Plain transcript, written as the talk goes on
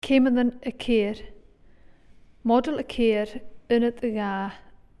Céimeann a céir. Model a céir inad a gá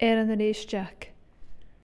ar an éisteach.